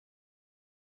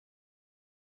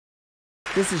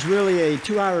This is really a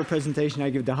 2-hour presentation I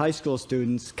give to high school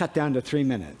students, cut down to 3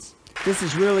 minutes. This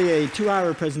is really a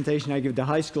 2-hour presentation I give to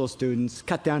high school students,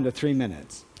 cut down to 3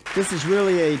 minutes. This is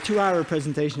really a 2-hour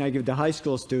presentation I give to high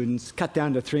school students, cut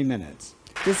down to 3 minutes.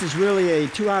 This is really a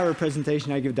 2-hour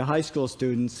presentation I give to high school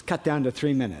students, cut down to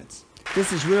 3 minutes.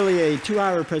 This is really a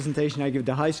 2-hour presentation I give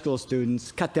to high school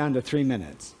students, cut down to 3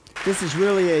 minutes. This is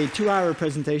really a 2-hour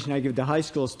presentation I give to high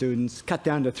school students, cut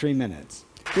down to 3 minutes.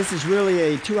 This is really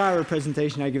a 2-hour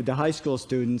presentation I give to high school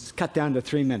students, cut down to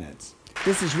 3 minutes.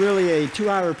 This is really a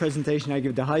 2-hour presentation I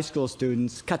give to high school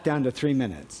students, cut down to 3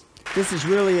 minutes. This is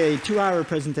really a 2-hour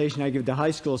presentation I give to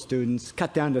high school students,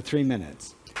 cut down to 3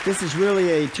 minutes. This is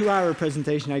really a 2-hour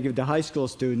presentation I give to high school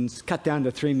students, cut down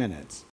to 3 minutes.